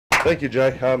Thank you,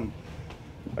 Jai.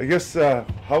 I guess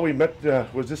how we met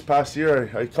was this past year.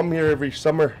 I come here every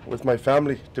summer with my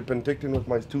family to Penticton with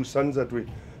my two sons that we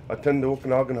attend the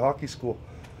Okanagan Hockey School.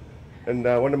 And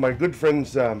one of my good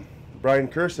friends, Brian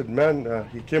Kerr, said, man,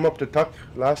 he came up to Tuk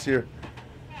last year.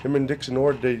 Him and Dixon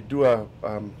Ord, they do a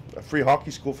free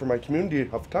hockey school for my community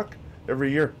of Tuk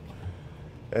every year.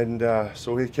 And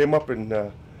so he came up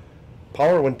and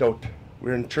power went out. We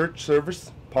were in church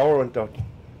service, power went out.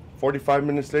 45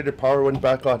 minutes later, power went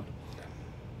back on.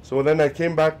 So then I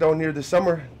came back down here this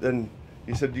summer, then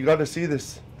he said, you got to see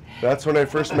this. That's when I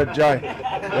first met Jai.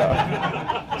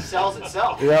 Yeah. It sells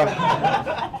itself.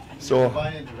 Yeah. So,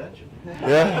 Divine intervention.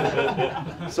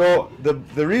 Yeah. So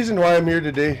the reason why I'm here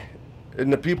today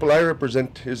and the people I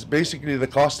represent is basically the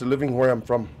cost of living where I'm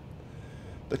from.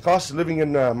 The cost of living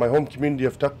in my home community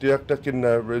of Tuktoyaktuk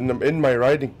in my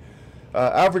riding.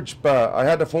 I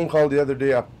had a phone call the other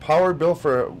day. A power bill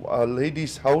for a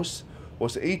lady's house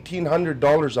was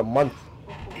 $1,800 a month.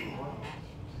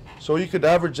 So you could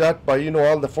average that by,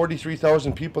 all the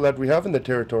 43,000 people that we have in the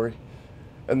territory.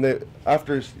 And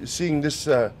after seeing this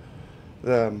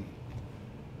revolution.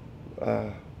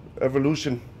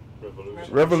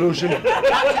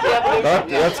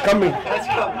 That's coming. That's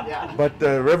coming, yeah. But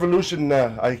revolution,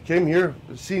 I came here,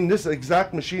 seen this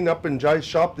exact machine up in Jai's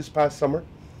shop this past summer.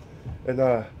 And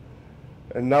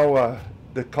now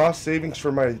the cost savings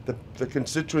for the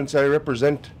constituency I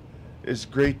represent is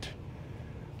great,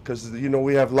 because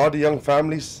we have a lot of young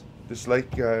families, just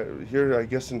like here I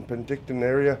guess in Penticton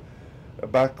area.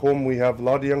 Back home we have a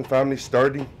lot of young families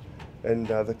starting, and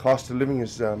the cost of living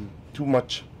is too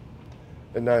much.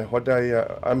 And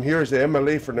I'm here as the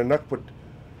MLA for Nunakput,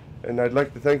 and I'd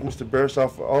like to thank Mr.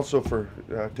 Berisoff also for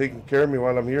taking care of me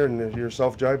while I'm here, and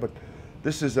yourself, Jai. But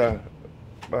this is a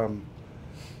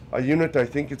unit, I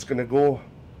think it's going to go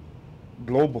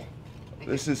global.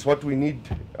 This is what we need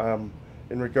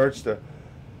in regards to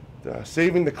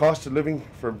saving the cost of living.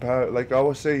 Like I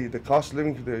always say, the cost of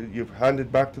living you've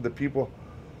handed back to the people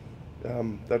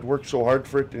that work so hard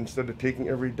for it, instead of taking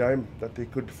every dime that they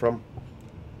could from,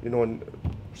 and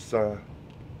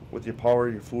with your power,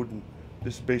 your food, and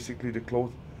this is basically the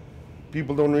clothes.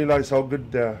 People don't realize how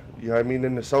good,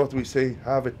 in the South we say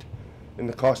have it in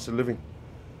the cost of living.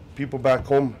 People back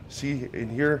home see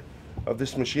and hear of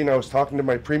this machine. I was talking to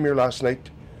my premier last night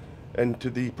and to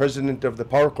the president of the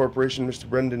Power Corporation, Mr.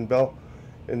 Brendan Bell,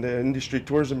 and the Industry,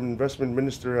 Tourism and Investment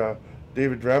Minister,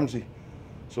 David Ramsey.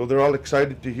 So they're all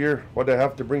excited to hear what I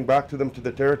have to bring back to them to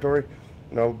the territory.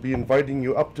 And I'll be inviting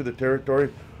you up to the territory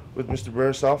with Mr.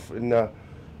 Berisoff and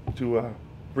to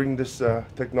bring this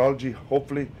technology,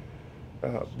 hopefully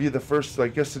be the first, I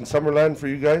guess, in Summerland for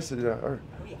you guys.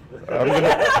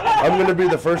 I'm gonna be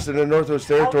the first in the Northwest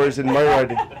Territories in my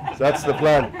riding. So that's the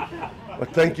plan.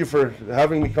 But thank you for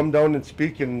having me come down and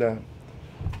speak, and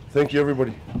thank you,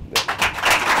 everybody.